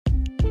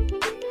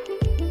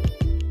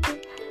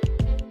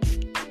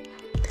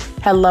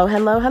Hello,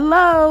 hello,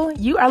 hello.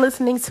 You are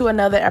listening to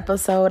another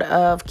episode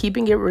of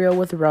Keeping It Real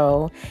with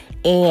Ro.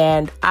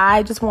 And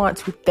I just want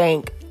to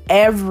thank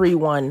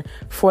everyone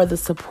for the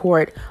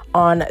support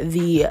on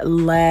the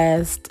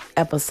last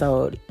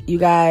episode. You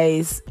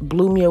guys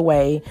blew me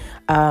away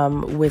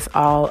with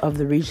all of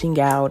the reaching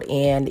out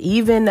and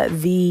even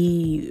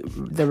the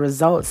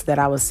results that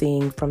I was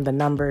seeing from the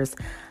numbers.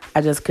 I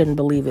just couldn't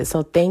believe it.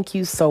 So thank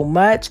you so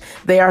much.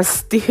 They are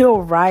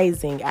still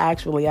rising.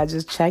 Actually, I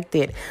just checked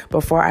it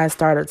before I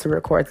started to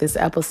record this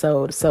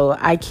episode. So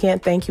I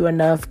can't thank you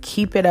enough.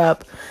 Keep it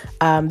up.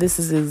 This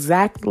is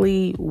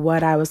exactly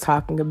what I was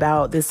talking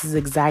about. This is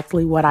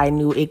exactly what I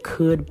knew it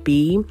could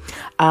be.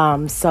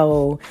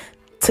 So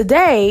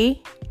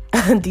today,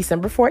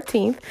 December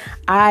 14th,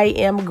 I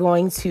am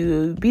going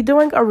to be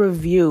doing a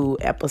review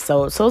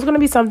episode. So it's going to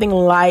be something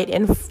light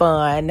and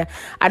fun.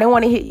 I don't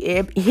want to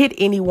hit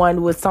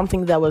anyone with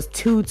something that was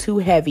too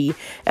heavy,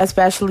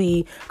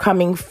 especially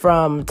coming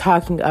from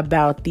talking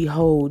about the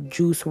whole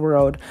Juice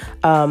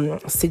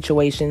WRLD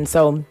situation.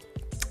 So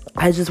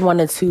I just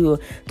wanted to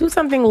do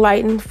something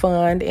light and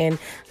fun, and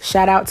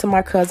shout out to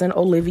my cousin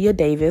Olivia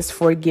Davis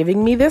for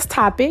giving me this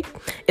topic.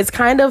 It's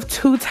kind of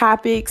two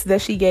topics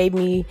that she gave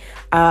me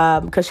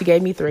because she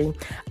gave me three.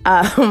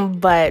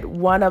 But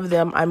one of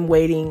them I'm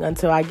waiting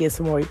until I get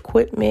some more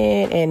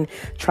equipment and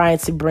trying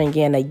to bring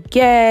in a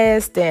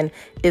guest, and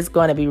it's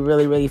going to be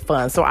really, really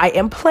fun. So I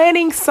am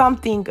planning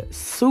something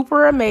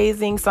super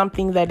amazing,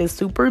 something that is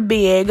super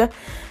big,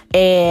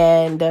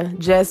 and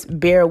just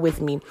bear with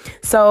me.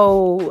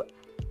 So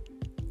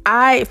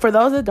for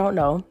those that don't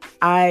know,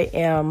 I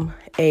am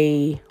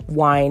a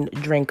wine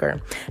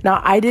drinker.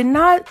 Now, I did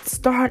not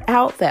start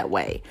out that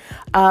way.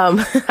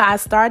 I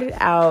started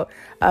out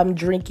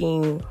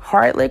drinking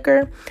hard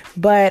liquor,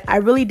 but I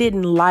really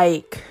didn't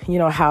like,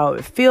 how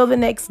it feel the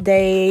next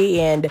day.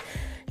 And,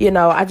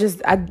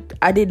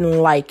 I didn't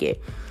like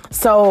it.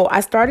 So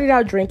I started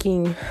out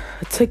drinking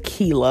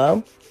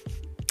tequila,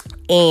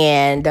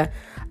 and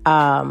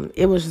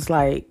it was just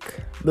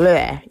like,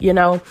 bleh,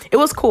 it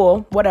was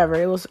cool, whatever.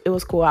 It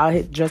was cool. I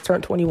had just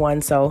turned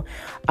 21. So,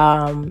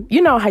 you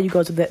know how you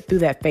go through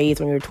that phase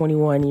when you're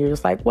 21, you're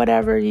just like,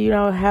 whatever,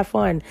 have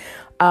fun.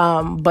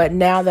 But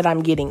now that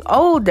I'm getting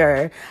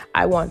older,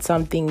 I want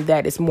something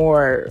that is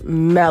more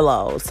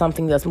mellow,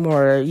 something that's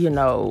more,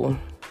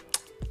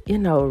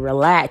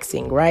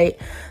 relaxing, right?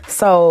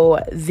 So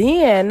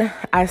then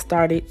I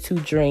started to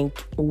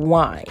drink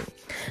wine.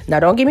 Now,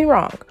 don't get me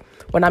wrong.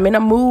 When I'm in a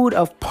mood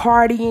of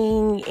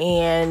partying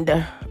and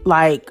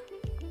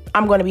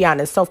I'm going to be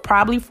honest. So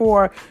probably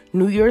for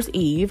New Year's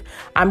Eve,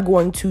 I'm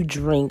going to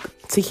drink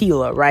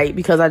tequila, right?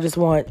 Because I just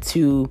want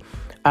to,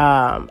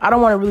 I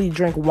don't want to really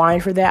drink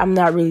wine for that. I'm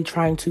not really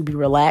trying to be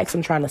relaxed.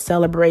 I'm trying to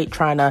celebrate,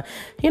 trying to,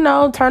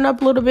 turn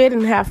up a little bit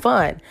and have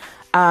fun.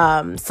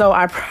 So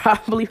I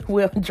probably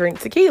will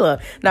drink tequila.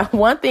 Now,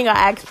 one thing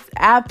I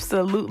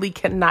absolutely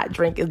cannot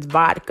drink is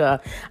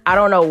vodka. I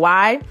don't know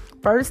why.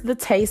 First, the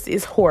taste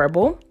is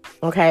horrible.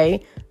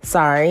 Okay.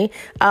 Sorry.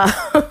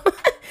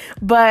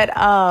 But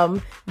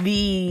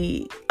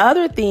the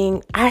other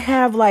thing I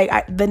have,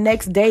 the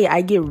next day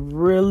I get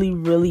really,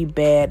 really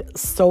bad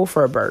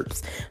sulfur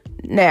burps.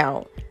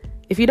 Now,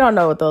 if you don't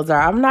know what those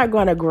are, I'm not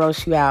going to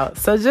gross you out.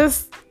 So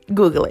just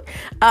Google it.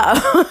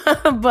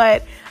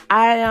 But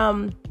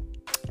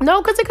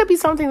no, because it could be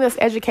something that's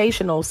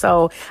educational.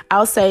 So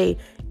I'll say,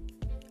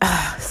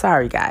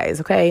 sorry guys.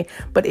 Okay.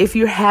 But if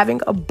you're having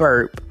a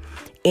burp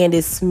and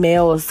it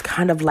smells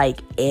kind of like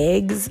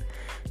eggs,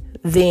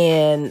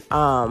 then,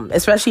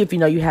 especially if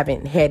you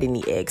haven't had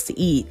any eggs to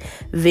eat,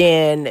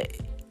 then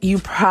you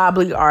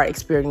probably are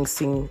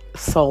experiencing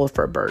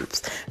sulfur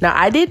burps. Now,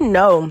 I didn't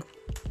know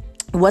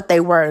what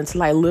they were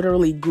until I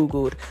literally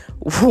Googled,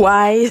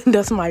 why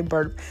does my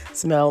burp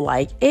smell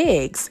like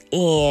eggs?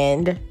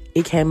 And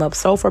it came up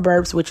sulfur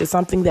burps, which is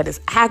something that is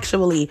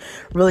actually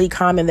really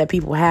common that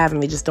people have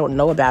and they just don't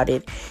know about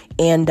it.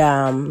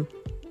 And,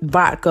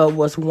 vodka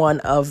was one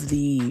of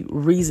the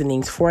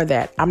reasonings for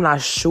that. I'm not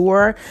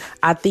sure.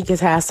 I think it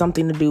has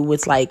something to do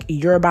with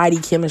your body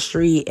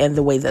chemistry and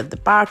the way that the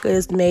vodka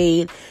is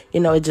made.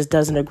 It just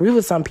doesn't agree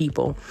with some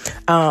people.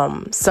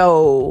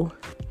 So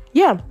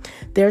yeah,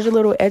 there's your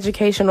little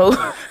educational,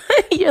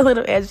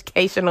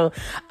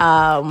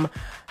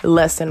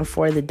 lesson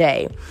for the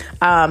day.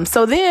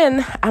 So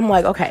then I'm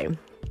like, okay.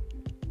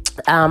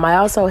 I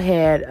also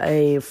had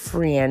a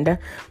friend,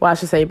 well, I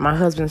should say my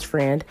husband's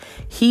friend.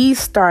 He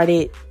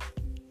had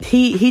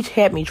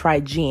me try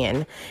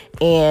gin,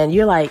 and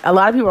you're like, a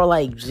lot of people are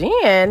like,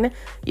 gin,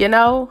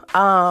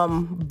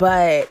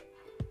 but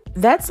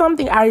that's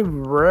something I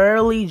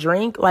rarely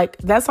drink.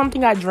 That's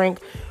something I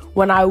drink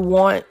when I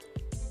want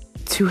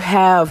to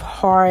have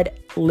hard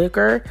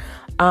liquor.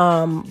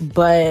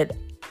 But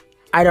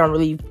I don't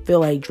really feel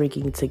like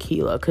drinking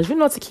tequila because,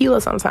 tequila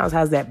sometimes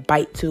has that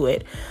bite to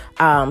it.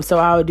 So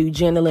I would do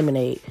gin and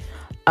lemonade.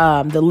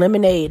 The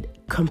lemonade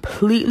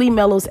completely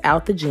mellows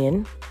out the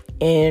gin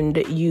and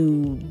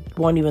you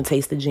won't even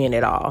taste the gin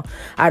at all.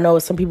 I know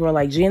some people are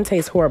like, gin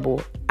tastes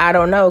horrible. I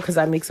don't know, because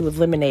I mix it with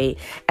lemonade.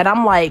 And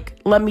I'm like,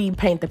 let me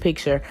paint the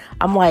picture.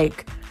 I'm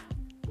like,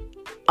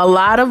 a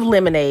lot of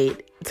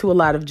lemonade to a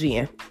lot of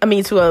gin.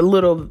 To a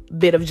little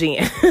bit of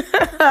gin.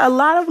 A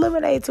lot of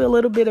lemonade to a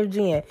little bit of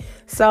gin.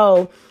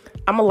 So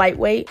I'm a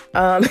lightweight.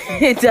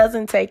 It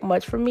doesn't take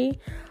much for me.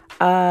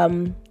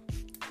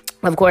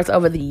 Of course,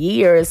 over the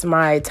years,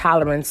 my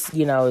tolerance,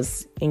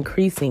 is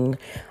increasing,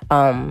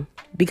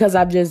 because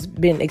I've just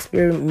been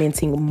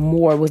experimenting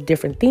more with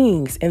different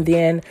things. And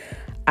then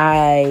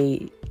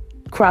I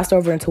crossed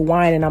over into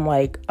wine, and I'm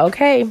like,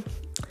 okay,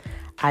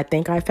 I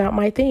think I found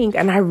my thing.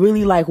 And I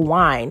really like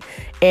wine.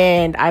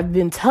 And I've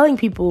been telling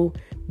people,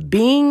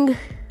 I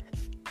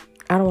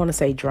don't want to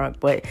say drunk,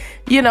 but,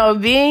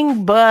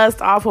 being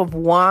buzzed off of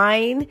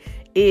wine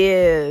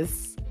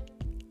is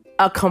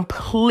a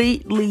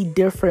completely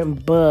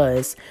different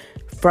buzz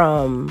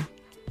from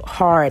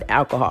hard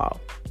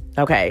alcohol.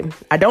 Okay.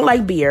 I don't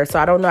like beer, so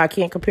I don't know. I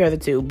can't compare the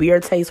two. Beer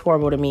tastes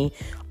horrible to me.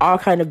 All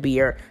kind of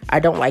beer.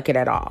 I don't like it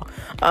at all.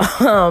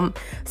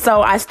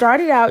 So I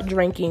started out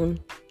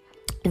drinking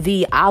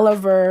the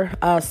Oliver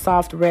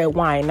soft red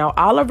wine. Now,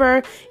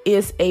 Oliver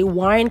is a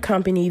wine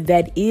company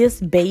that is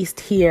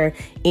based here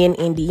in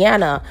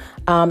Indiana.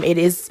 It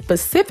is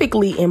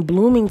specifically in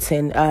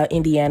Bloomington,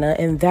 Indiana,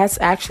 and that's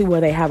actually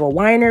where they have a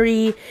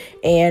winery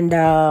and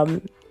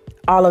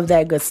all of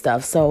that good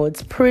stuff. So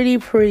it's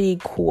pretty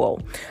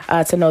cool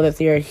to know that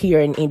they're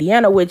here in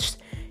Indiana, which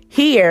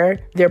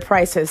here their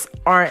prices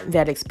aren't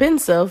that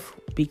expensive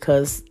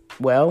because,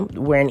 well,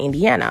 we're in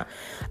Indiana.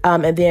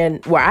 And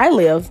then where I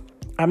live,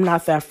 I'm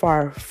not that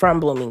far from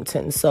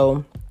Bloomington,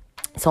 so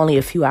it's only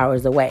a few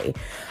hours away.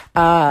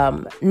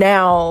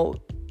 Now,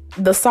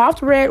 the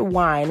soft red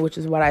wine, which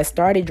is what I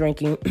started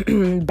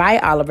drinking by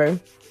Oliver,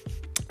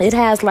 it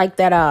has like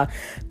that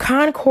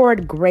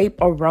Concord grape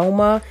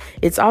aroma.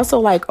 It's also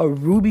like a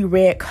ruby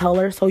red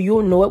color, so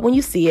you'll know it when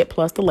you see it.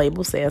 Plus, the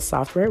label says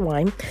soft red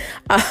wine.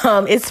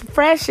 It's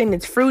fresh and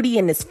it's fruity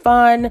and it's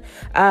fun.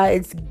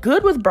 It's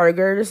good with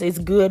burgers. It's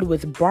good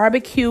with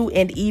barbecue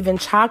and even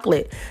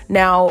chocolate.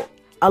 Now,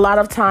 a lot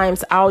of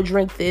times I'll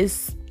drink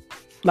this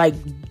like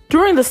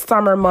during the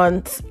summer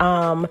months,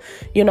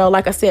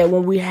 like I said,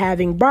 when we're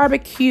having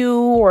barbecue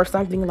or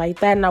something like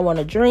that and I want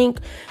to drink,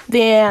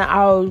 then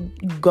I'll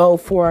go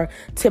for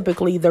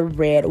typically the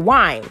red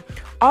wine.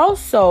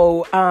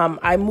 Also,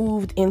 I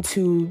moved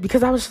into,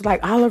 because I was just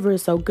like, Oliver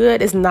is so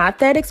good. It's not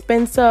that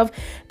expensive.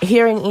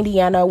 Here in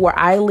Indiana, where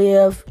I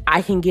live,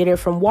 I can get it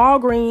from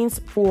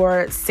Walgreens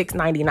for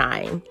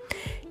 $6.99.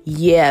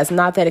 Yeah, it's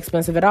not that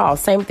expensive at all.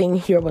 Same thing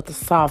here with the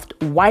soft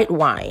white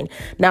wine.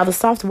 Now, the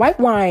soft white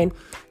wine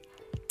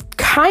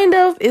kind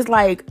of is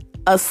like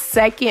a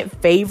second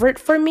favorite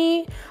for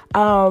me.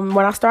 When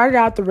I started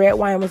out, the red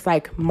wine was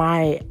like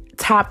my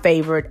top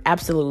favorite,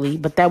 absolutely.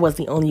 But that was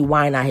the only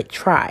wine I had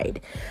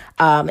tried.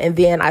 And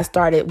then I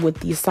started with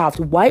the soft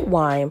white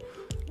wine,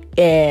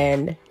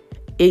 and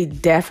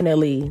it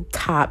definitely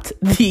topped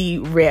the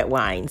red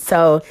wine.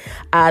 So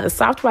the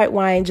soft white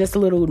wine, just a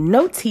little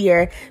notes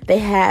here. They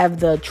have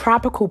the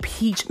tropical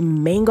peach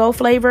mango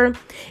flavor,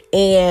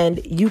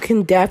 and you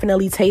can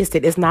definitely taste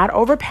it. It's not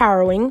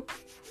overpowering.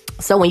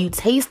 So when you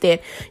taste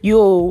it,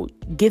 you'll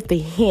get the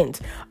hint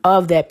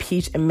of that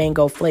peach and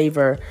mango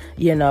flavor,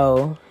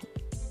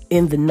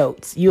 in the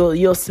notes.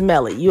 You'll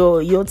smell it.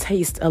 You'll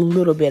taste a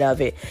little bit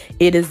of it.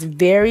 It is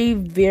very,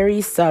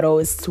 very subtle.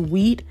 It's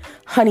sweet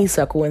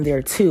honeysuckle in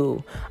there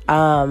too.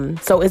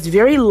 So it's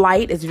very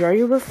light. It's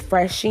very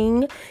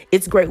refreshing.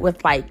 It's great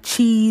with like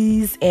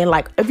cheese, and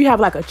like if you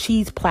have like a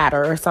cheese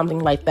platter or something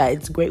like that,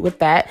 it's great with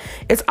that.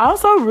 It's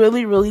also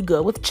really, really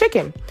good with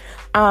chicken.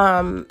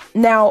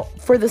 Now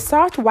for the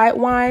soft white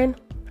wine,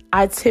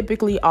 I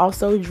typically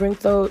also drink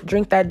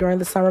that during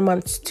the summer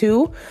months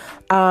too.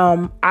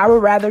 I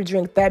would rather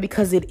drink that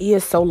because it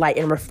is so light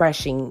and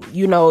refreshing.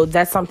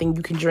 That's something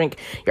you can drink.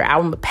 You're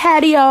out on the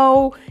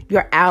patio,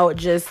 you're out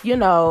just,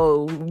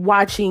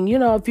 watching,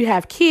 if you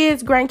have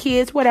kids,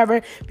 grandkids, whatever,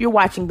 if you're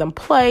watching them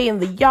play in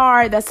the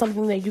yard, that's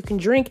something that you can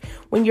drink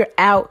when you're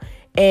out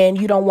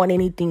and you don't want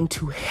anything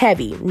too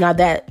heavy. Now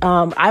that,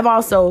 I've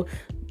also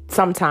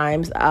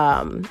sometimes,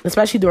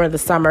 especially during the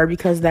summer,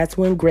 because that's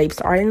when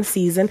grapes are in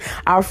season,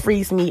 I'll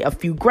freeze me a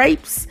few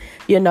grapes,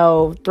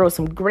 throw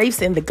some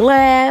grapes in the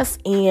glass,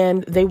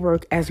 and they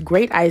work as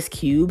great ice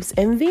cubes.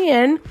 And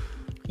then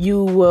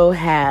you will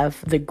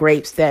have the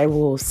grapes that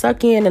will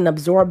suck in and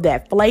absorb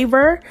that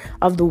flavor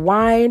of the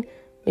wine.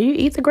 You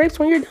eat the grapes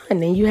when you're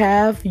done, and you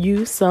have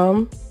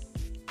some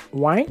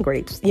wine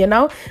grapes.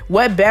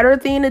 What better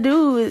thing to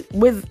do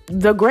with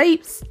the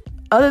grapes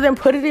other than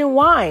put it in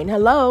wine?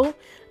 Hello.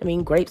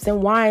 Grapes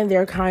and wine,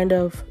 they're kind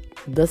of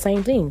the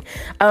same thing.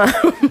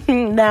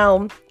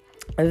 Now,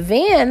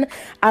 then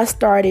I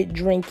started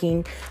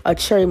drinking a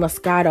cherry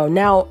Moscato.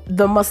 Now,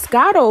 the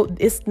Moscato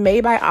is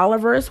made by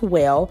Oliver as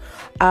well.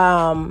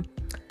 I'll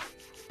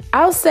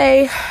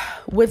say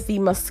with the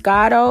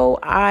Moscato,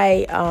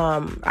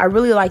 I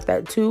really like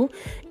that too.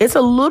 It's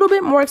a little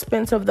bit more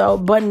expensive though,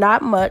 but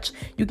not much.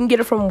 You can get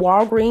it from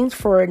Walgreens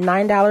for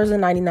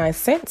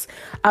 $9.99.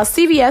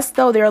 CVS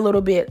though, they're a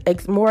little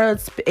bit more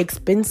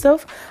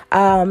expensive.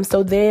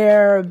 So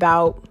they're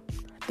about,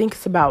 I think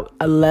it's about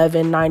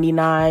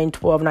 $11.99,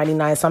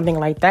 $12.99, something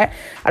like that.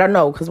 I don't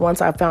know, because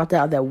once I found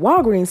out that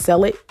Walgreens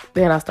sell it,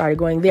 then I started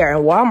going there.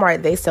 And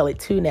Walmart, they sell it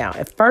too now.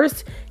 At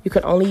first, you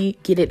could only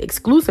get it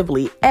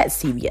exclusively at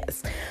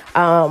CVS.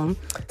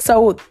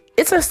 So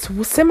it's a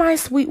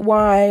semi-sweet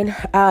wine.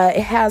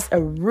 It has a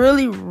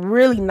really,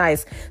 really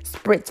nice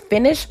spritz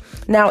finish.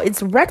 Now,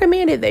 it's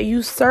recommended that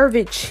you serve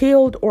it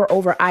chilled or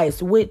over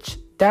ice, which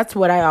that's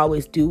what I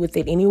always do with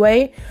it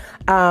anyway.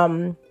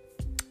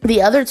 The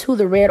other two,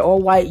 the red or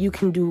white, you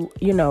can do,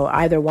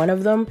 either one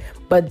of them.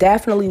 But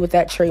definitely with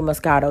that cherry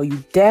Moscato,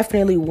 you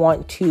definitely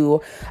want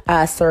to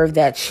serve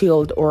that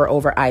chilled or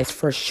over ice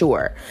for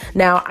sure.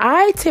 Now,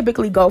 I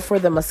typically go for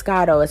the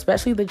Moscato,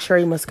 especially the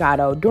cherry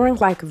Moscato, during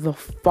like the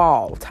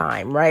fall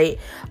time, right?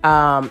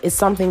 It's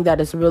something that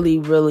is really,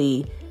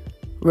 really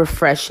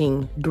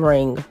refreshing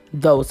during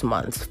those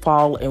months,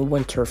 fall and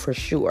winter for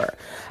sure.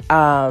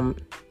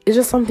 It's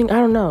just something, I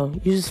don't know,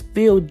 you just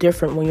feel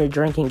different when you're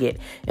drinking it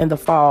in the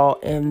fall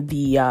and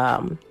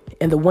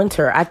in the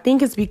winter. I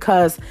think it's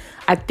because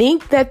I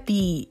think that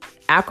the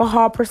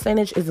alcohol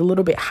percentage is a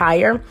little bit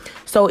higher.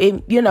 So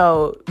it,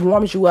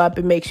 warms you up.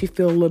 It makes you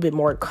feel a little bit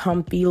more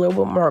comfy, a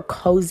little bit more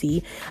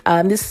cozy.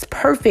 This is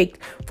perfect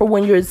for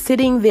when you're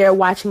sitting there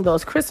watching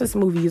those Christmas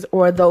movies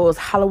or those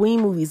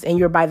Halloween movies and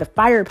you're by the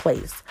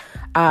fireplace.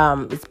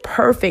 It's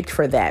perfect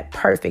for that,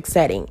 perfect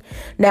setting.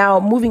 Now,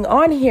 moving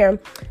on here,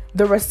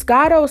 the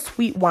Moscato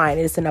sweet wine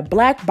is in a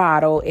black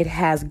bottle. It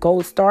has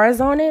gold stars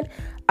on it.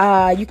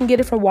 You can get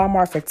it from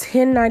Walmart for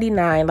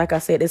 $10.99. Like I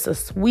said, it's a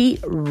sweet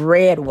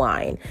red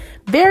wine.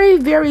 Very,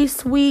 very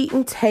sweet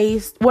in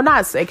taste. Well,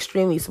 not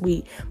extremely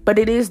sweet, but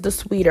it is the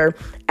sweeter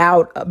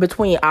out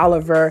between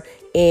Oliver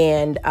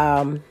and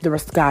the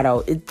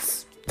Moscato.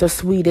 It's the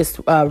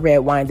sweetest red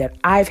wine that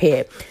I've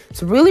had.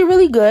 It's really,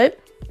 really good.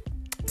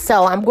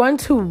 So I'm going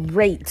to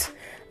rate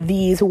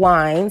these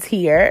wines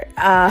here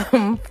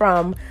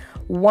from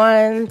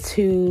 1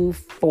 to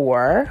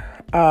 4.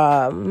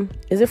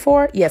 Is it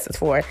 4? Yes, it's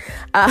 4.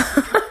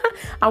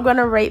 I'm going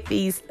to rate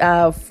these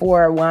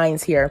 4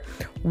 wines here.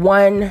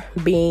 1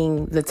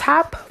 being the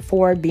top,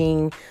 4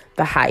 being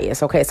the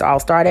highest. Okay, so I'll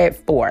start at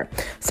 4.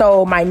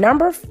 So my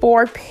number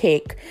 4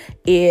 pick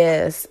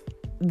is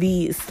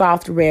the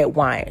soft red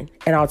wine,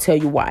 and I'll tell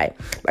you why.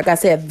 Like I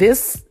said,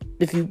 this,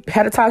 if you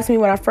had to talk to me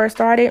when I first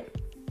started,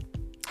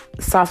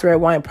 soft red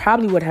wine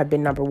probably would have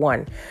been number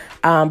 1.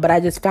 But I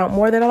just found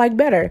more that I like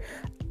better.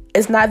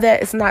 It's not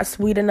that it's not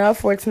sweet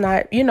enough or it's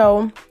not,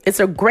 it's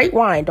a great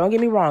wine. Don't get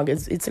me wrong.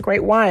 It's a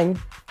great wine.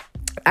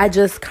 I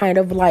just kind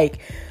of like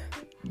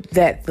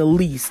that the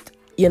least,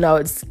 it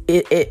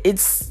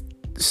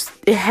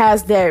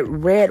has that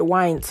red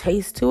wine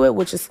taste to it,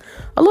 which is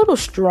a little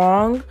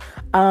strong.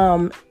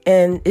 And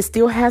it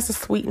still has the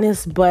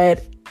sweetness,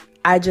 but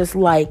I just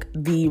like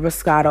the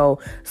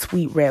Moscato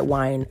sweet red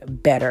wine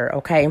better.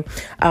 Okay.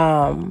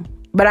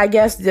 But I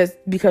guess just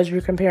because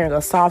you're comparing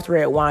a soft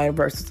red wine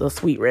versus a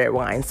sweet red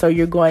wine, so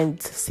you're going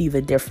to see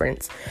the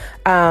difference.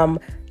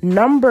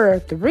 Number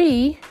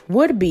 3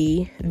 would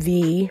be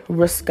the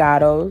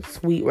Moscato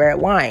sweet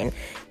red wine.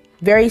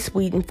 Very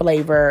sweet in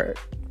flavor,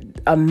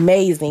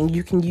 amazing.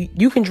 You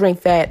can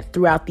drink that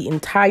throughout the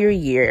entire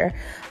year.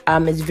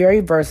 It's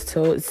very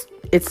versatile.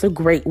 It's a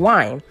great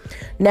wine.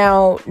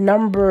 Now,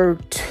 number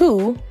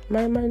 2.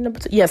 Number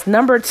 2. Yes,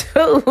 number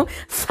 2.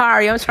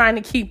 Sorry, I'm trying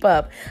to keep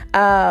up.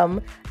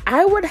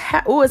 I would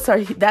have,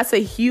 that's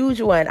a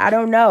huge one. I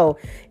don't know.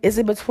 Is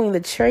it between the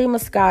cherry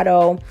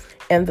Moscato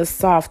and the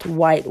soft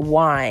white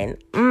wine?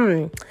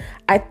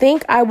 I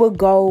think I would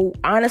go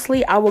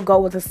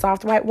with the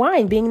soft white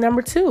wine being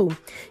number 2.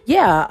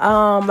 Yeah.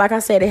 Like I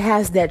said, it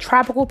has that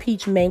tropical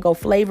peach mango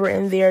flavor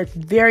in there.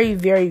 Very,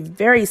 very,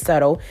 very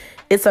subtle.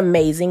 It's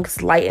amazing.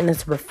 It's light and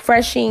it's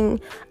refreshing.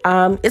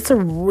 It's a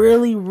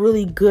really,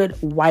 really good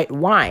white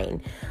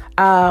wine.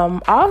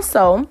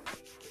 Also,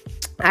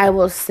 I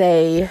will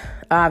say,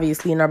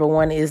 obviously, number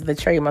 1 is the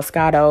cherry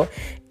Moscato.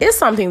 It's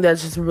something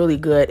that's just really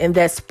good. And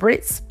that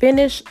spritz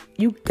finish,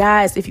 you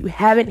guys, if you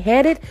haven't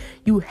had it,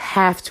 you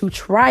have to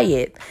try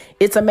it.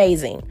 It's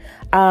amazing.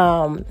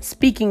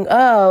 Speaking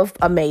of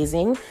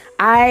amazing,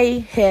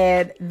 I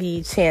had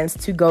the chance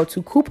to go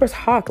to Cooper's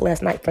Hawk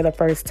last night for the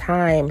first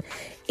time.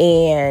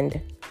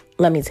 And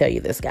let me tell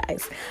you this,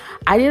 guys.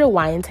 I did a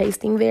wine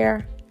tasting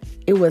there.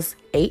 It was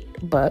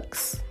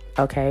 $8,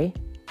 okay,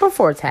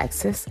 before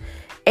taxes.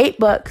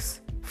 $8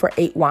 for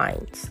 8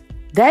 wines.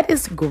 That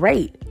is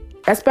great,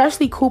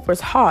 especially Cooper's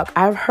Hawk.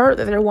 I've heard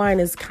that their wine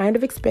is kind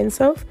of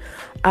expensive,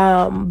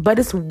 but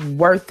it's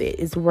worth it.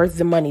 It's worth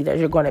the money that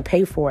you're going to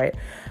pay for it.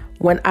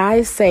 When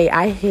I say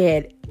I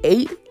had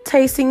 8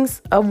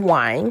 tastings of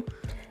wine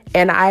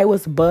and I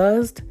was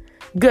buzzed,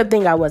 good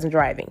thing I wasn't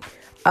driving.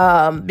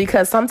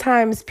 Because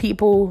sometimes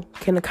people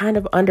can kind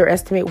of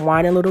underestimate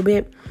wine a little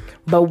bit,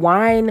 but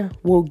wine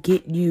will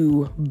get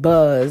you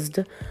buzzed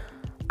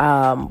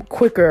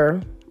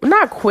quicker,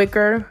 not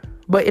quicker,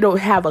 but it'll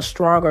have a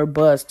stronger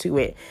buzz to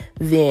it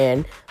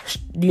than,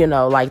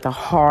 like the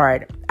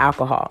hard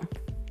alcohol.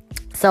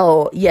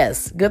 So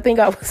yes, good thing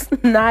I was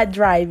not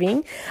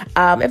driving.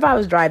 If I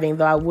was driving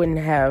though, I wouldn't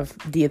have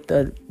did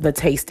the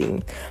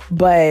tasting,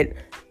 but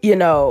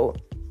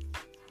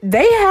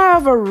they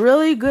have a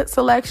really good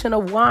selection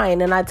of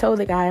wine. And I told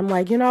the guy, I'm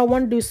like, I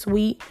want to do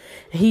sweet.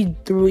 He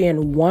threw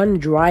in one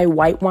dry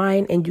white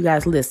wine. And you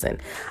guys, listen,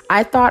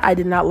 I thought I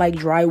did not like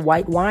dry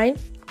white wine,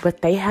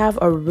 but they have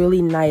a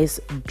really nice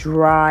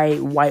dry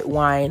white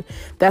wine.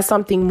 That's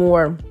something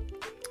more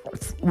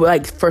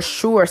like for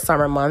sure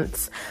summer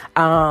months.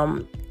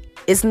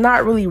 It's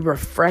not really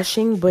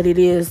refreshing, but it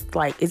is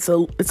like, it's a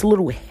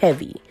little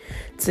heavy.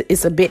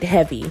 It's a bit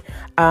heavy.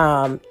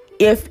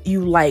 If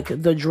you like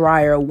the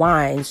drier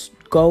wines,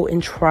 go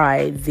and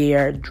try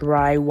their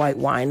dry white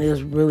wine. It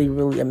is really,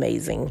 really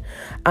amazing.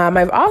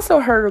 I've also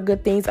heard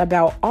good things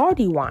about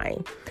Aldi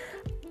wine.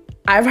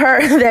 I've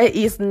heard that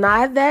it's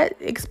not that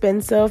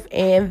expensive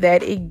and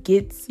that it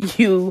gets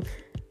you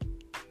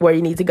where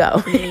you need to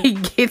go.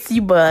 It gets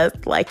you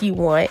buzzed like you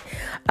want.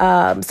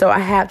 So I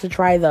have to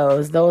try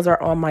those. Those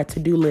are on my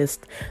to-do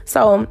list.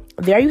 So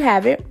there you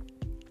have it.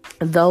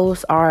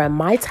 Those are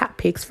my top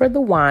picks for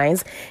the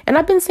wines. And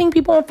I've been seeing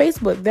people on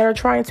Facebook that are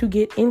trying to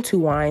get into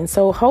wine.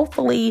 So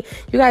hopefully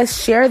you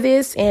guys share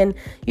this and,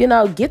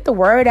 get the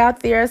word out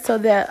there so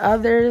that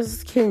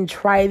others can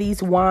try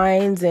these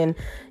wines. And,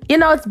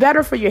 it's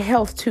better for your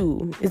health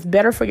too. It's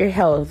better for your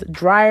health.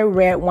 Dry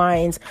red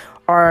wines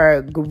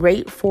are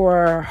great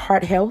for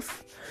heart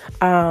health.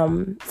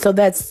 So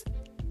that's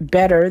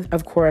better,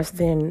 of course,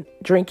 than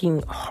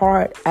drinking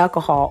hard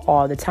alcohol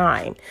all the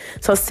time.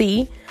 So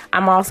see,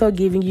 I'm also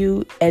giving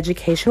you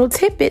educational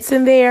tidbits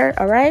in there.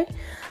 All right.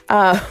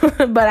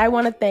 But I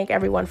want to thank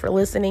everyone for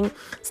listening.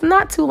 It's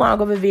not too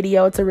long of a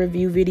video. It's a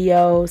review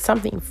video,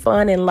 something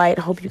fun and light.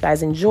 Hope you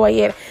guys enjoy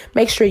it.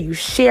 Make sure you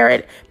share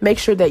it. Make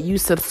sure that you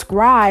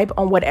subscribe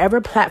on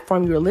whatever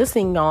platform you're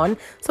listening on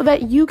so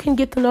that you can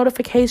get the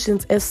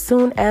notifications as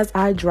soon as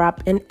I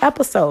drop an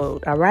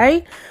episode. All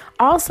right.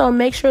 Also,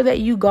 make sure that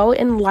you go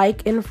and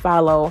like and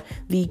follow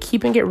the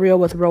Keeping It Real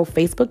with Ro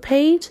Facebook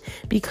page,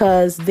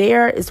 because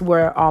there is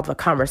where all the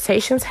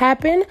conversations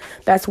happen.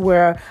 That's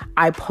where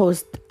I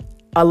post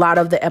a lot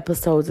of the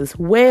episodes as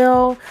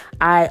well.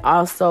 I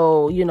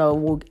also,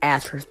 will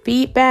ask for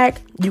feedback.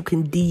 You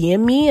can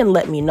DM me and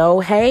let me know,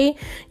 hey,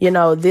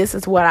 this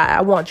is what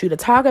I want you to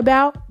talk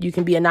about. You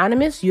can be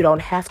anonymous. You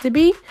don't have to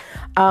be.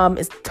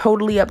 It's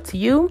totally up to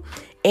you.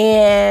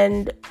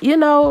 And,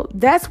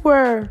 that's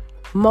where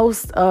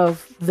most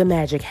of the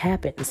magic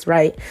happens,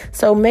 right?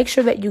 So make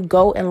sure that you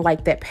go and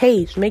like that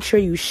page. Make sure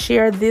you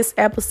share this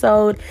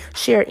episode,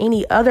 share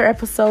any other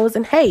episodes.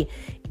 And hey,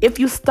 if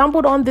you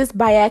stumbled on this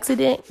by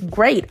accident,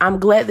 great. I'm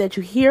glad that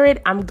you hear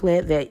it. I'm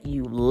glad that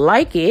you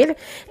like it.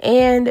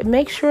 And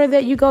make sure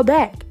that you go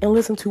back and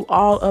listen to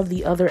all of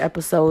the other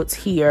episodes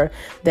here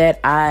that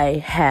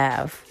I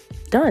have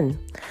done.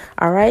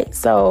 All right.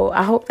 So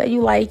I hope that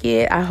you like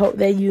it. I hope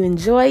that you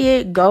enjoy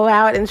it. Go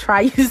out and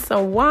try you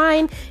some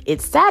wine.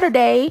 It's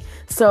Saturday.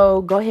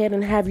 So go ahead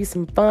and have you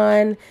some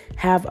fun.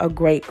 Have a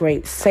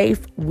great,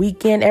 safe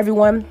weekend,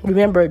 everyone.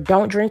 Remember,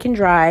 don't drink and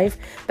drive.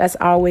 That's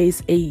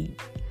always a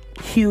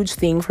huge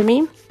thing for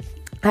me.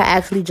 I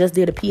actually just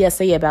did a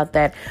PSA about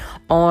that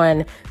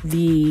on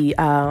the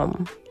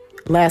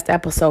last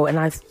episode, and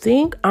I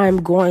think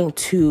I'm going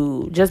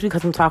to, just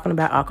because I'm talking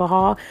about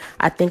alcohol,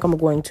 I think I'm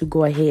going to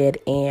go ahead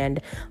and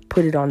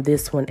put it on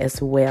this one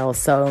as well.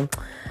 So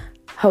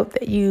hope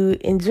that you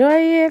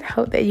enjoy it.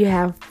 Hope that you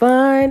have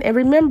fun. And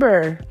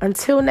remember,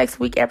 until next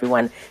week,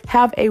 everyone,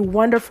 have a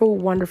wonderful,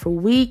 wonderful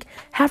week.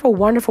 Have a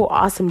wonderful,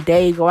 awesome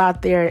day. Go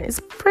out there. It's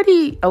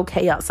pretty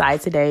okay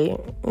outside today,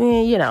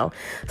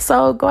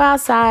 So go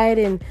outside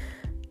and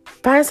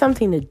find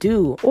something to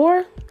do,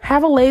 or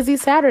have a lazy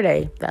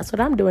Saturday. That's what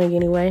I'm doing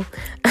anyway.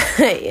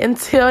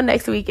 Until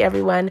next week,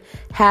 everyone,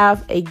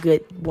 have a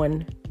good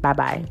one.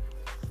 Bye-bye.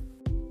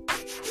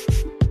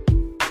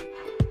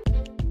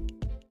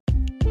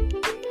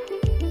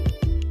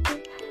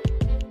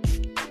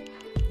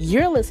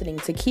 You're listening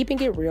to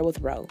Keeping It Real with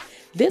Ro.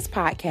 This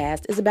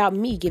podcast is about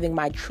me giving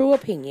my true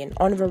opinion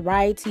on a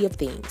variety of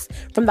things,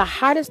 from the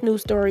hottest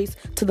news stories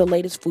to the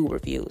latest food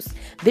reviews.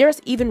 There's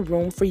even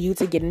room for you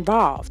to get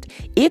involved.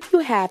 If you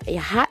have a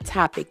hot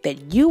topic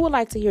that you would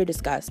like to hear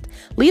discussed,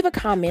 leave a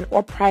comment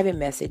or private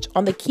message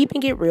on the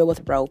Keeping It Real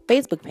with Ro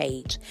Facebook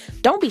page.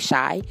 Don't be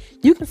shy.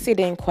 You can send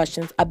in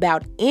questions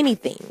about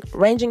anything,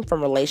 ranging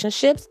from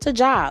relationships to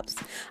jobs.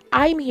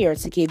 I'm here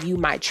to give you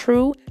my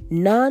true,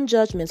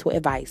 non-judgmental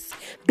advice.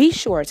 Be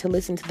sure to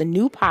listen to the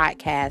new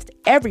podcast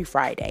every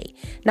Friday.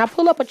 Now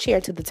pull up a chair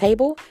to the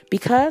table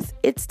because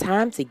it's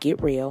time to get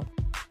real.